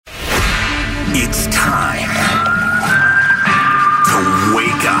It's time to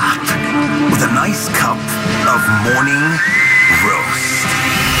wake up with a nice cup of morning roast.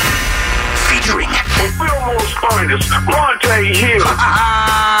 Featuring the Fillmore's finest, Bonta here.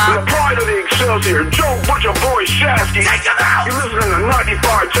 The pride of the Excelsior, Joe Butcher Boy Shasky. Take him out! You're listening to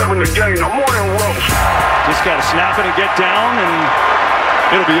 95.7 The Game, the morning roast. Just got to snap it and get down, and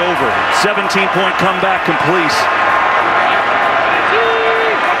it'll be over. 17-point comeback complete.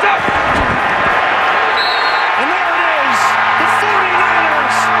 And there it is. The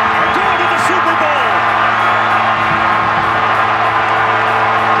 49ers go to the Super Bowl.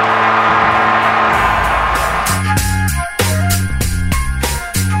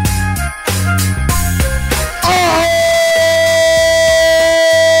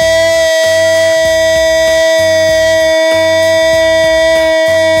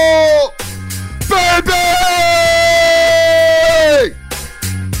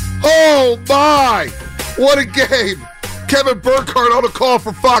 What a game. Kevin Burkhardt on a call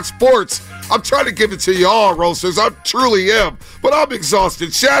for Fox Sports. I'm trying to give it to you all, Roasters. I truly am. But I'm exhausted.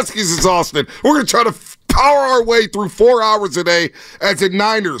 Shasky's exhausted. We're going to try to power our way through 4 hours a day as the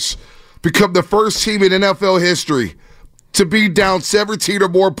Niners become the first team in NFL history to be down 17 or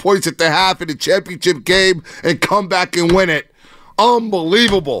more points at the half in the championship game and come back and win it.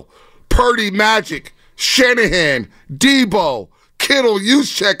 Unbelievable. Purdy, Magic, Shanahan, Debo, Kittle,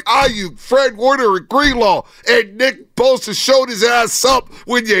 Juszczyk, Ayuk, Fred Warner, and Greenlaw, and Nick Bosa showed his ass up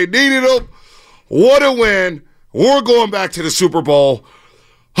when you needed him. What a win. We're going back to the Super Bowl.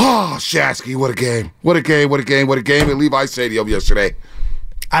 Oh, Shasky, what a game. What a game, what a game, what a game at Levi Stadium yesterday.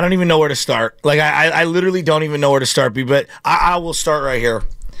 I don't even know where to start. Like, I literally don't even know where to start, but I will start right here.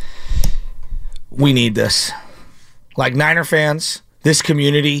 We need this. Like, Niner fans, this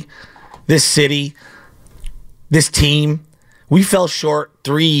community, this city, this team, we fell short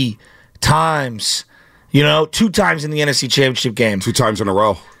 3 times, 2 times in the NFC Championship game. 2 times in a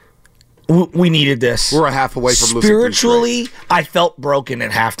row. We needed this. We're a half away from losing. Spiritually, I felt broken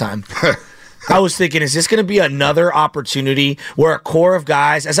at halftime. I was thinking, is this going to be another opportunity where a core of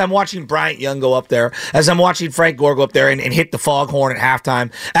guys, as I'm watching Bryant Young go up there, as I'm watching Frank Gore go up there and hit the foghorn at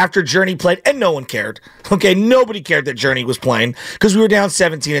halftime, after Journey played, and no one cared. Okay, nobody cared that Journey was playing because we were down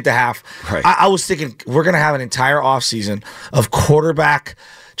 17 at the half. Right. I was thinking, we're going to have an entire offseason of quarterback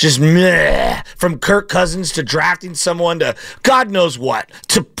just meh, from Kirk Cousins to drafting someone to God knows what,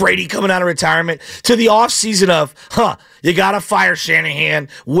 to Brady coming out of retirement, to the offseason of, you got to fire Shanahan,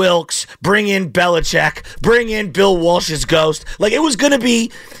 Wilkes, bring in Belichick, bring in Bill Walsh's ghost. Like, it was going to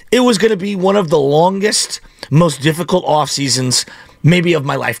be one of the longest, most difficult off seasons maybe of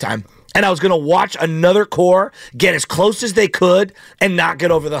my lifetime. And I was going to watch another core get as close as they could and not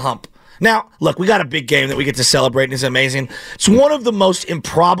get over the hump. Now, look, we got a big game that we get to celebrate, and it's amazing. It's one of the most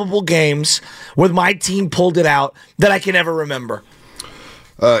improbable games where my team pulled it out that I can ever remember.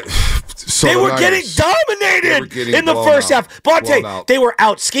 They were getting dominated in the first half. Bonta, they were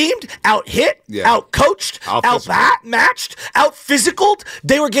out-schemed, out-hit, out-coached, out-matched, out-physicaled.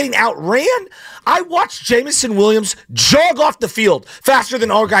 They were getting outran. I watched Jamison Williams jog off the field faster than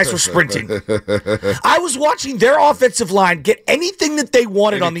our guys were sprinting. I was watching their offensive line get anything that they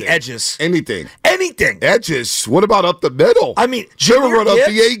wanted on the edges. Anything. Edges. What about up the middle? I mean, Jameer Gibbs, up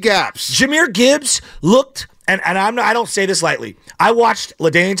the A-gaps. Jameer Gibbs looked... And I don't say this lightly. I watched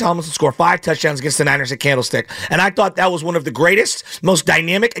LaDainian Tomlinson score 5 touchdowns against the Niners at Candlestick, and I thought that was one of the greatest, most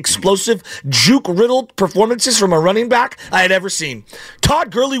dynamic, explosive, juke-riddled performances from a running back I had ever seen.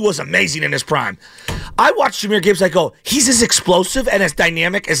 Todd Gurley was amazing in his prime. I watched Jameer Gibbs, I go, he's as explosive and as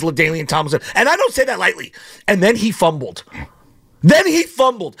dynamic as LaDainian Tomlinson. And I don't say that lightly. And then he fumbled.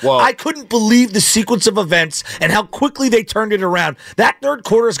 Well, I couldn't believe the sequence of events and how quickly they turned it around. That third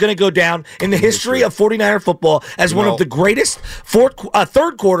quarter is going to go down in the history of 49er football as one of the greatest third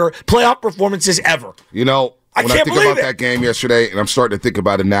quarter playoff performances ever. When I think about that game yesterday, and I'm starting to think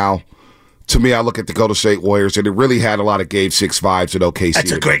about it now, to me, I look at the Golden State Warriors, and it really had a lot of Game 6 vibes at OKC.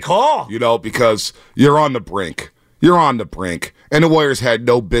 That's a great call. Because you're on the brink. And the Warriors had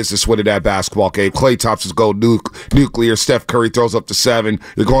no business winning that basketball game. Klay Thompson's go nuclear. Steph Curry throws up to 7.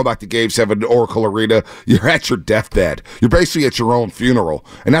 You're going back to Game 7 at Oracle Arena. You're at your deathbed. You're basically at your own funeral.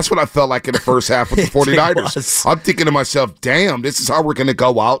 And that's what I felt like in the first half with the 49ers. I'm thinking to myself, damn, this is how we're going to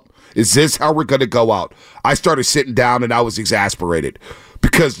go out? Is this how we're going to go out? I started sitting down, and I was exasperated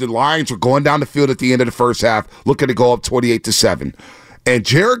because the Lions were going down the field at the end of the first half, looking to go up 28-7. And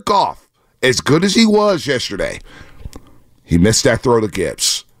Jared Goff, as good as he was yesterday, he missed that throw to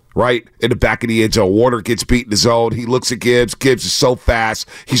Gibbs, right? In the back of the end zone. Warner gets beat in the zone. He looks at Gibbs. Gibbs is so fast.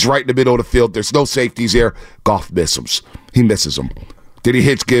 He's right in the middle of the field. There's no safeties there. Goff misses him. He misses him. Then he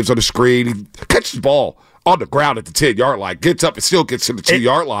hits Gibbs on the screen. He catches the ball on the ground at the 10-yard line, gets up and still gets to the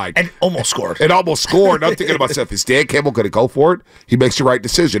 2-yard line. And almost scored. And almost scored. And I'm thinking to myself, is Dan Campbell going to go for it? He makes the right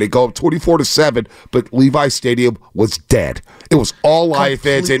decision. They go up 24-7, but Levi Stadium was dead. It was all Lion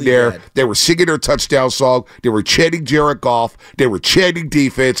fans in there. Dead. They were singing their touchdown song. They were chanting Jared Goff. They were chanting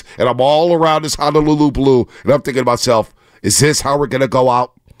defense. And I'm all around this Honolulu Blue. And I'm thinking to myself, is this how we're going to go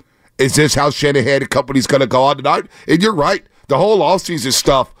out? Is this how Shanahan and company's going to go out tonight? And you're right. The whole offseason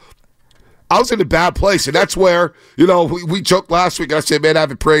stuff, I was in a bad place, and that's where, we joked last week. I said, man, I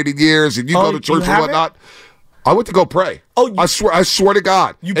haven't prayed in years, and you go to church and whatnot. I went to go pray. Oh, I swear to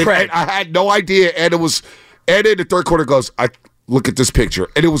God. You prayed. And I had no idea, and in the third quarter goes, I look at this picture,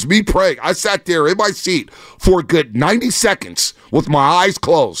 and it was me praying. I sat there in my seat for a good 90 seconds with my eyes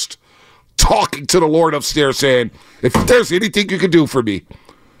closed, talking to the Lord upstairs, saying, if there's anything you can do for me.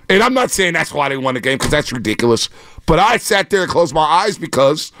 And I'm not saying that's why they won the game, because that's ridiculous, but I sat there and closed my eyes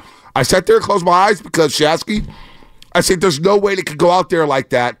because Shasky, I said, there's no way they could go out there like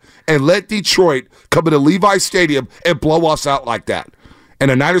that and let Detroit come into Levi Stadium and blow us out like that. And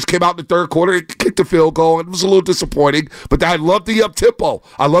the Niners came out in the third quarter, kicked the field goal, and it was a little disappointing. But I love the up-tempo.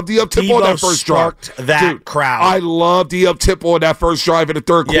 I love the up-tempo in that first drive. That crowd. I love the up-tempo in that first drive in the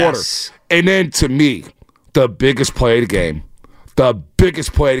third quarter. And then, to me, the biggest play of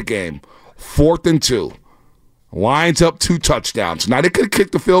the game, 4th and 2. Lines up 2 touchdowns. Now, they could have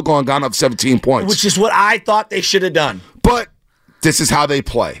kicked the field goal and gone up 17 points. Which is what I thought they should have done. But this is how they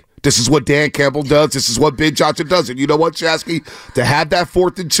play. This is what Dan Campbell does. This is what Ben Johnson does. And you know what, Shasky? To have that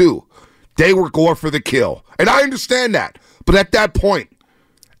 4th and 2, they were going for the kill. And I understand that. But at that point,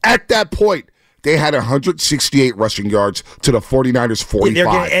 they had 168 rushing yards to the 49ers 45. They're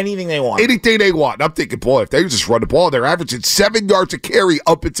getting anything they want. Anything they want. And I'm thinking, boy, if they just run the ball, they're averaging 7 yards a carry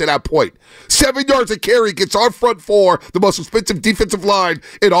up until that point. 7 yards a carry gets our front four, the most expensive defensive line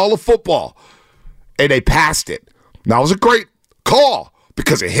in all of football. And they passed it. Now, it was a great call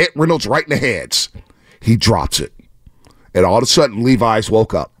because it hit Reynolds right in the hands. He drops it. And all of a sudden, Levi's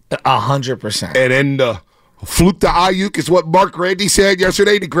woke up. 100%. And then the fluke to Ayuk is what Mark Grandy said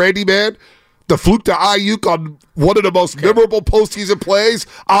yesterday. The Grandy man. The fluke to Ayuk on one of the most memorable postseason plays,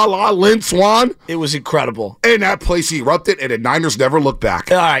 a la Lynn Swan. It was incredible. And that place erupted, and the Niners never looked back.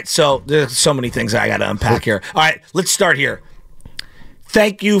 All right, so there's so many things I got to unpack here. All right, let's start here.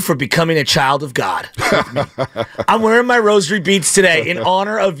 Thank you for becoming a child of God. I'm wearing my rosary beads today in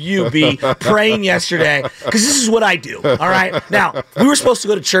honor of you, B, praying yesterday, because this is what I do, all right? Now, we were supposed to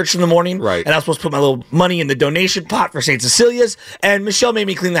go to church in the morning, right? And I was supposed to put my little money in the donation pot for St. Cecilia's, and Michelle made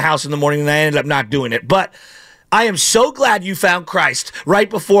me clean the house in the morning, and I ended up not doing it. But I am so glad you found Christ right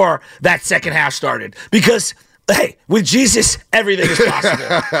before that second half started, because hey, with Jesus, everything is possible.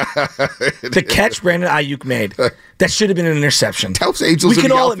 The catch Brandon Ayuk made, that should have been an interception. Helps Angels we in can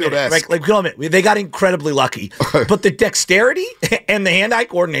the all outfield. admit it, right? Like, we can all admit they got incredibly lucky. But the dexterity and the hand-eye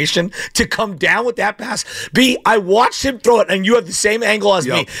coordination to come down with that pass. B, I watched him throw it, and you have the same angle as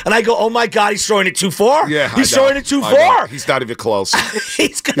me. And I go, oh my God, he's throwing it too far. Yeah, he's throwing it too far. He's not even close.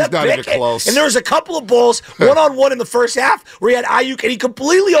 He's not even close. And there was a couple of balls, one-on-one in the first half, where he had Ayuk, and he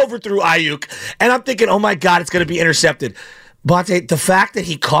completely overthrew Ayuk. And I'm thinking, oh my God, it's going to be intercepted. Bonta, the fact that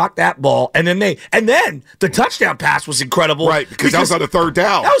he caught that ball, and then the touchdown pass was incredible. Right, because that was on the third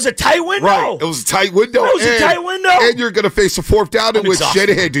down. That was a tight window. Right, it was a tight window. And you're going to face a 4th down in which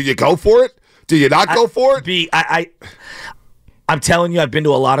Shanahan, do you go for it? Do you not go for it? I'm telling you, I've been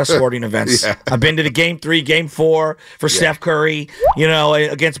to a lot of sporting events. Yeah. I've been to the Game 3, Game 4 for Steph Curry,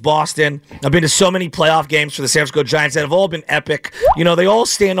 against Boston. I've been to so many playoff games for the San Francisco Giants that have all been epic. They all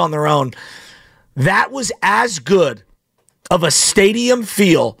stand on their own. That was as good of a stadium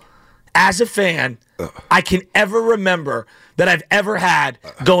feel as a fan I can ever remember that I've ever had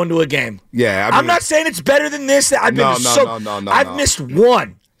going to a game. Yeah, I'm not saying it's better than this. I've missed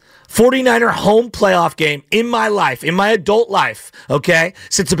one 49er home playoff game in my life, in my adult life, okay,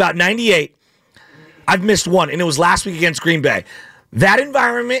 since about 98. I've missed one, and it was last week against Green Bay. That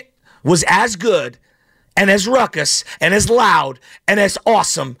environment was as good and as ruckus and as loud and as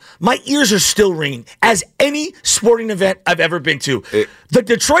awesome, my ears are still ringing, as any sporting event I've ever been to. The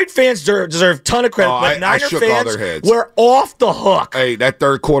Detroit fans deserve a ton of credit, but Niner fans were off the hook. Hey, that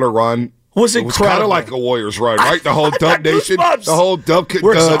third quarter run was incredible. It was kind of like a Warriors run, right? The whole Dub Nation, the whole Dub.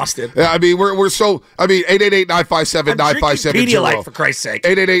 We're exhausted. I mean, we're so. I mean, 888-957-9570 for Christ's sake.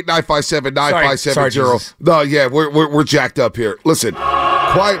 888-957-9570. No, yeah, we're jacked up here. Listen,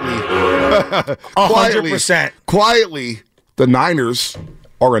 quietly, 100%. Quietly, the Niners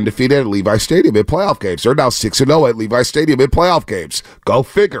are undefeated at Levi Stadium in playoff games. They're now 6-0 at Levi Stadium in playoff games. Go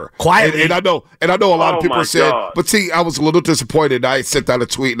figure. Quietly. And I know a lot of people my said, God. but see, I was a little disappointed. I sent out a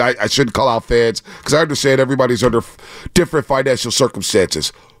tweet, and I shouldn't call out fans because I understand everybody's under different financial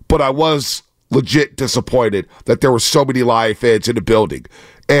circumstances. But I was legit disappointed that there were so many Lion fans in the building.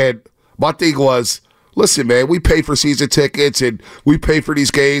 And my thing was, listen, man, we pay for season tickets and we pay for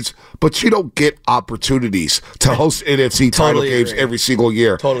these games, but you don't get opportunities to host NFC title games every single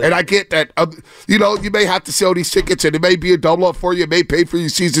year. Totally. And I get that, you may have to sell these tickets and it may be a double up for you. It may pay for your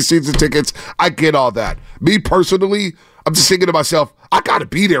season tickets. I get all that. Me personally, I'm just thinking to myself, I got to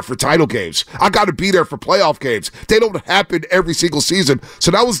be there for title games. I got to be there for playoff games. They don't happen every single season. So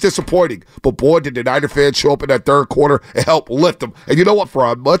that was disappointing. But boy, did the Niner fans show up in that third quarter and help lift them. And you know what? For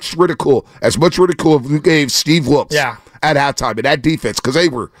as much ridicule as we gave Steve Wilkes at halftime and that defense, because they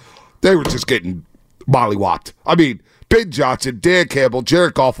were just getting mollywopped. I mean, Ben Johnson, Dan Campbell,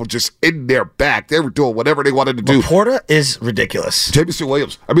 Jared Goff were just in their back. They were doing whatever they wanted to do. Laporta is ridiculous. Jamison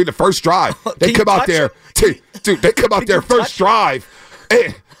Williams. I mean, the first drive, they come out there. Dude, they come out there first drive,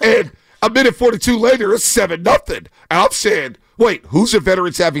 and a minute 42 later, it's 7-0. And I'm saying, wait, who's a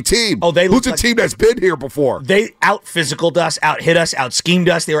veteran-savvy team? Who's a team that's been here before? They out-physicaled us, out-hit us, out-schemed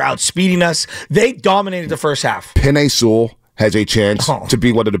us. They were out-speeding us. They dominated the first half. Penei Sewell has a chance to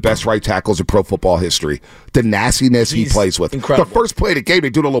be one of the best right tackles in pro football history. The nastiness he plays with. Incredible. The first play of the game, they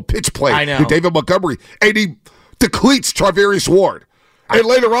do a little pitch play I know. to David Montgomery, and he decleats Tarvarius Ward. And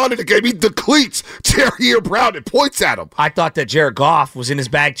later on in the game, he decleats Terrier Brown and points at him. I thought that Jared Goff was in his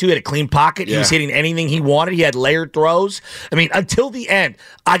bag, too. He had a clean pocket. He was hitting anything he wanted. He had layered throws. I mean, until the end.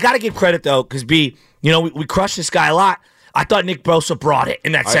 I got to give credit, though, because, we crushed this guy a lot. I thought Nick Bosa brought it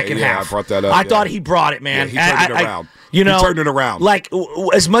in that second half. I brought that up. I thought he brought it, man. Yeah, he turned it around. He turned it around. Like,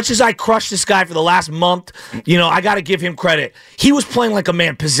 as much as I crushed this guy for the last month, I got to give him credit. He was playing like a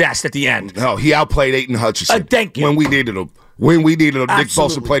man possessed at the end. No, he outplayed Aiden Hutchinson. Thank you. When we needed him. Nick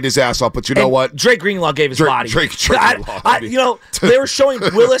Bosa played his ass off, but you know what? Drake Greenlaw gave his body. Drake Greenlaw. They were showing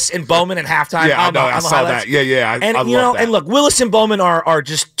Willis and Bowman at halftime. Yeah, I saw that. Yeah, I love that. And look, Willis and Bowman are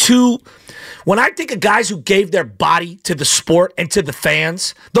just two. When I think of guys who gave their body to the sport and to the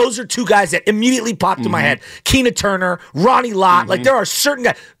fans, those are two guys that immediately popped in my head. Keena Turner, Ronnie Lott. Like, there are certain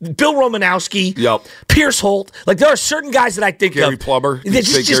guys. Bill Romanowski. Yep. Pierce Holt. Like, there are certain guys that I think Gary of. Plummer.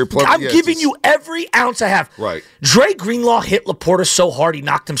 Gary Plummer. I'm giving you every ounce I have. Right. Dre Greenlaw hit Laporta so hard he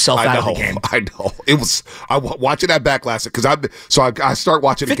knocked himself out of the game. I know. It was. Watching that back last because I start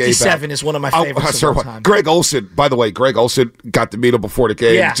watching the game. 57 is one of my favorites of all time. Greg Olsen, by the way, got to meet him before the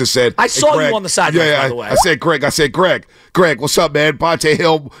game. Yeah. Just said, I saw Greg, you on the sideline, by the way. I said, Greg, what's up, man? Bonta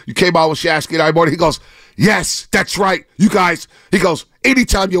Hill, you came out with Shasky and I morning. He goes, yes, that's right. You guys, he goes,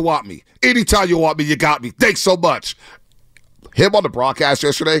 anytime you want me, you got me. Thanks so much. Him on the broadcast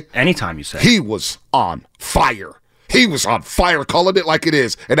yesterday. Anytime you say. He was on fire. He was on fire, calling it like it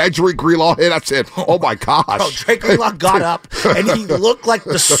is. And that Drake Greenlaw hit, I said, oh, my gosh. Bro, Drake Greenlaw got up, and he looked like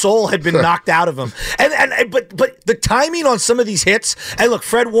the soul had been knocked out of him. But the timing on some of these hits, and look,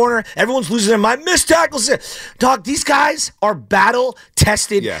 Fred Warner, everyone's losing their mind. Missed tackles. Dog, these guys are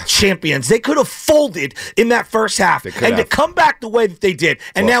battle-tested champions. They could have folded in that first half. And to come back the way that they did,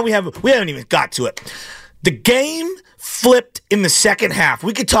 and now we haven't even got to it. The game flipped in the second half.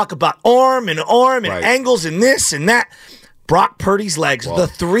 We could talk about arm and angles and this and that. Brock Purdy's legs, the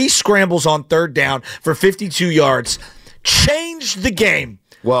 3 scrambles on third down for 52 yards, changed the game.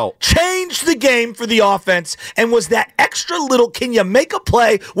 Changed the game for the offense and was that extra little, can you make a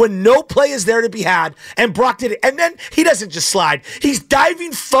play when no play is there to be had? And Brock did it. And then he doesn't just slide. He's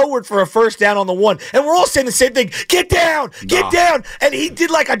diving forward for a first down on the 1. And we're all saying the same thing. Get down. And he did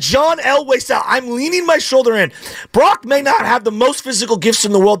like a John Elway style. I'm leaning my shoulder in. Brock may not have the most physical gifts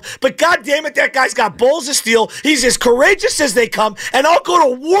in the world, but God damn it, that guy's got balls of steel. He's as courageous as they come. And I'll go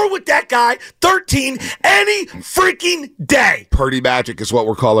to war with that guy 13 any freaking day. Purdy magic is what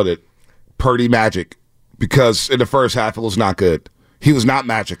we're calling it. Purdy magic. Because in the first half, it was not good. He was not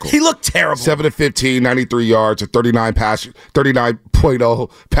magical. He looked terrible. 7 of 15, 93 yards, a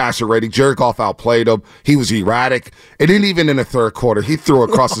 39.0 passer rating. Jared Goff outplayed him. He was erratic. And then even in the third quarter, he threw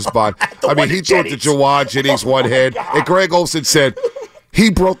across his body. He threw it to Jawan Jennings one head. And Greg Olsen said, he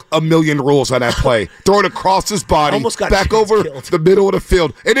broke a million rules on that play. Throwing across his body, back over the middle of the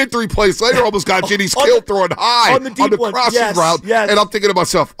field. And then 3 plays later, almost got Jennings killed throwing high on the crossing route. Yes. And I'm thinking to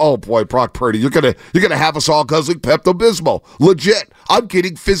myself, oh boy, Brock Purdy, you're gonna have us all guzzling Pepto-Bismol. Legit. I'm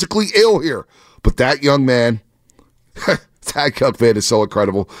getting physically ill here. But that young man, Zach Young, man, is so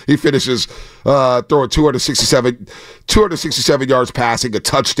incredible. He finishes throwing 267 yards passing, a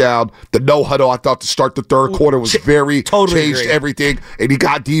touchdown. The no huddle, I thought, to start the third quarter was changed everything. And he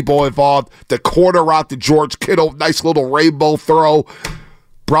got Debo involved. The corner route to George Kittle, nice little rainbow throw.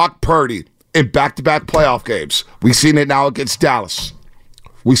 Brock Purdy in back-to-back playoff games. We've seen it now against Dallas.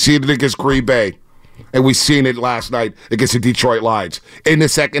 We've seen it against Green Bay. And we've seen it last night against the Detroit Lions. In the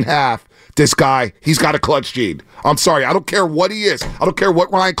second half, this guy, he's got a clutch gene. I'm sorry, I don't care what he is. I don't care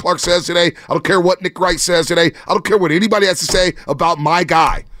what Ryan Clark says today. I don't care what Nick Wright says today. I don't care what anybody has to say about my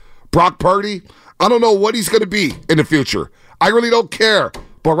guy. Brock Purdy, I don't know what he's going to be in the future. I really don't care.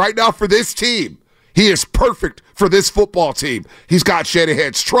 But right now for this team, he is perfect for this football team. He's got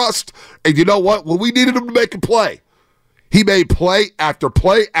Shanahan's trust. And you know what? When we needed him to make a play, he made play after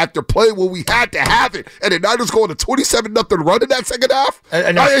play after play when we had to have it. And the Niners going to 27-0 run in that second half.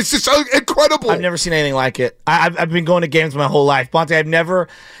 It's just incredible. I've never seen anything like it. I've been going to games my whole life. Bonta, I've never,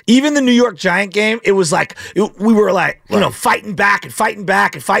 even the New York Giant game, it was like, we were like, fighting back to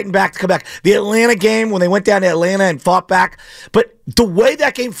come back. The Atlanta game, when they went down to Atlanta and fought back. But the way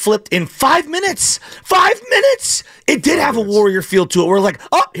that game flipped in 5 minutes, it did have a Warrior feel to it. We're like,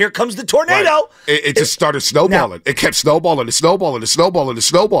 oh, here comes the tornado. Right. It just started snowballing. It kept snowballing.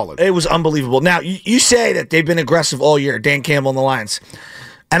 It was unbelievable. Now, you say that they've been aggressive all year, Dan Campbell and the Lions.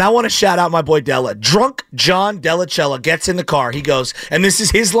 And I want to shout out my boy Della. Drunk John Delacella gets in the car. He goes, and this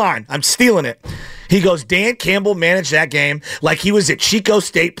is his line. I'm stealing it. He goes, Dan Campbell managed that game like he was at Chico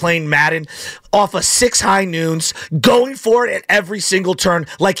State playing Madden off of 6 high noons, going for it at every single turn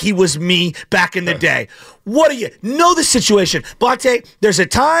like he was me back in the day. What do you know the situation? Bonta, there's a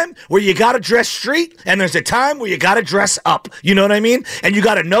time where you got to dress street, and there's a time where you got to dress up. You know what I mean? And you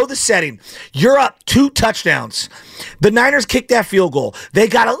got to know the setting. You're up 2 touchdowns. The Niners kicked that field goal. They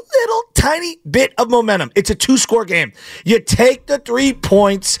got a little tiny bit of momentum. It's a 2-score game. You take the 3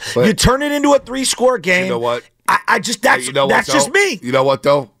 points, you turn it into a 3-score game. You know what? That's just me. You know what,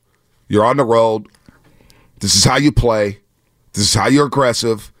 though? You're on the road. This is how you play. This is how you're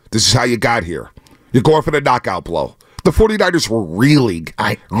aggressive. This is how you got here. You're going for the knockout blow. The 49ers were reeling.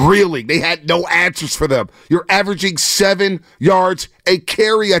 They had no answers for them. You're averaging 7 yards a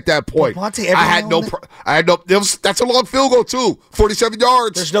carry at that point. That's a long field goal too. 47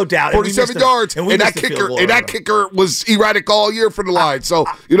 yards. There's no doubt. 47 yards. And that kicker was erratic all year for the Lions. So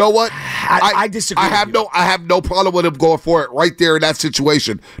you know what? I disagree. I have no problem with him going for it right there in that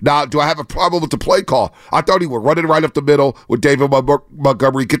situation. Now, do I have a problem with the play call? I thought he would run it right up the middle with David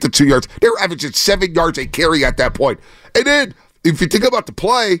Montgomery, get the 2 yards. They were averaging 7 yards a carry at that point. And then, if you think about the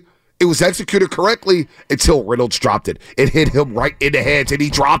play, it was executed correctly until Reynolds dropped it. It hit him right in the hands, and he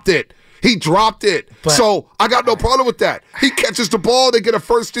dropped it. So I got no problem with that. He catches the ball. They get a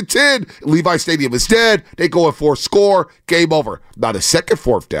 1st and 10. Levi Stadium is dead. They go in for a score. Game over. Now, the second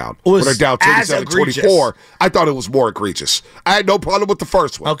 4th down, when they're down 27-24, I thought it was more egregious. I had no problem with the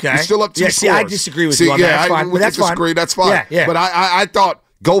first one. Okay. You're still up 2 scores. I disagree with you on that. That's fine. That's fine. Yeah. But I thought,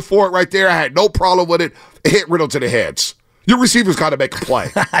 go for it right there. I had no problem with it. It hit Reynolds in the hands. Your receivers got to make a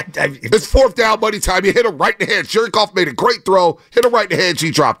play. It's 4th down, money time. You hit him right in the hands. Jerry Goff made a great throw. Hit him right in the hands. He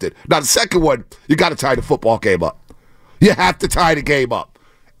dropped it. Now, the second one, you got to tie the football game up. You have to tie the game up.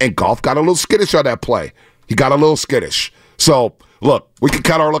 And Goff got a little skittish on that play. He got a little skittish. So, look, we can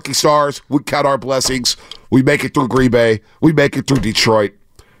count our lucky stars. We count our blessings. We make it through Green Bay. We make it through Detroit.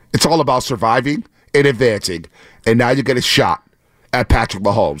 It's all about surviving and advancing. And now you get a shot at Patrick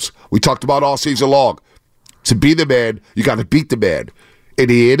Mahomes. We talked about all season long. To be the man, you got to beat the man. In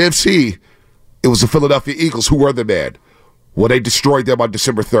the NFC, it was the Philadelphia Eagles who were the man. Well, they destroyed them on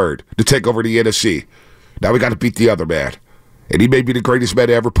December 3rd to take over the NFC. Now we got to beat the other man. And he may be the greatest man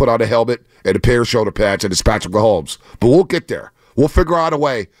to ever put on a helmet and a pair of shoulder pads, and it's Patrick Mahomes. But we'll get there. We'll figure out a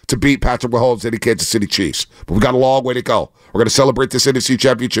way to beat Patrick Mahomes and the Kansas City Chiefs. But we got a long way to go. We're going to celebrate this NFC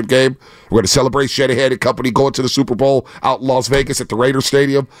Championship game. We're going to celebrate Shanahan and company going to the Super Bowl out in Las Vegas at the Raiders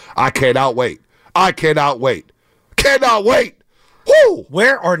Stadium. I cannot wait. Cannot wait. Woo!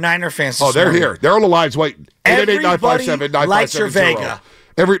 Where are Niner fans? Oh, they're here. They're on the lines waiting. Everybody likes your Vega.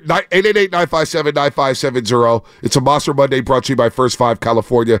 888-957-9570. It's a Monster Monday brought to you by First 5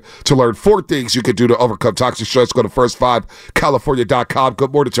 California. To learn 4 things you can do to overcome toxic stress, go to first5california.com.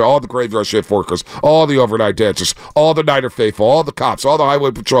 Good morning to all the graveyard shift workers, all the overnight dancers, all the Niner faithful, all the cops, all the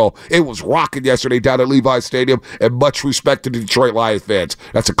highway patrol. It was rocking yesterday down at Levi Stadium, and much respect to the Detroit Lions fans.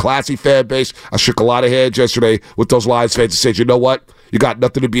 That's a classy fan base. I shook a lot of hands yesterday with those Lions fans and said, you know what? You got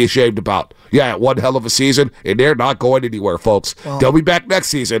nothing to be ashamed about. Yeah, one hell of a season, and they're not going anywhere, folks. Well, they'll be back next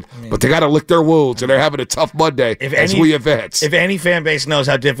season, but they got to lick their wounds, and they're having a tough Monday as we advance. If any fan base knows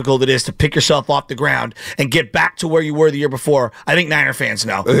how difficult it is to pick yourself off the ground and get back to where you were the year before, I think Niner fans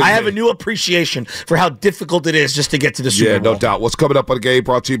know. I have a new appreciation for how difficult it is just to get to the Super Bowl. Yeah, no doubt. What's coming up on the game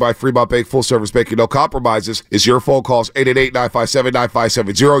brought to you by Fremont Bank, full-service banking, no compromises, is your phone calls,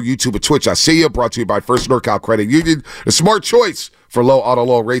 888-957-9570, YouTube and Twitch. I see you. Brought to you by First NorCal Credit Union, the smart choice for low auto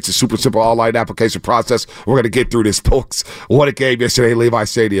loan rates. A super simple online application process. We're going to get through this, folks. What a game yesterday at Levi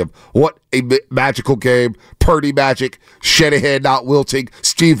Stadium. What a magical game. Purdy magic. Shanahan not wilting.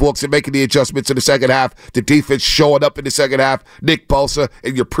 Steve Wilkes making the adjustments in the second half. The defense showing up in the second half. Nick Bosa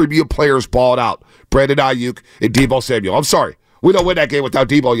and your premium players balled out. Brandon Ayuk and Deebo Samuel. I'm sorry. We don't win that game without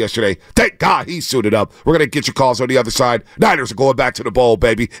Deebo yesterday. Thank God he's suited up. We're going to get your calls on the other side. Niners are going back to the bowl,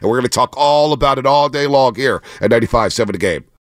 baby. And we're going to talk all about it all day long here at 95.7 The Game.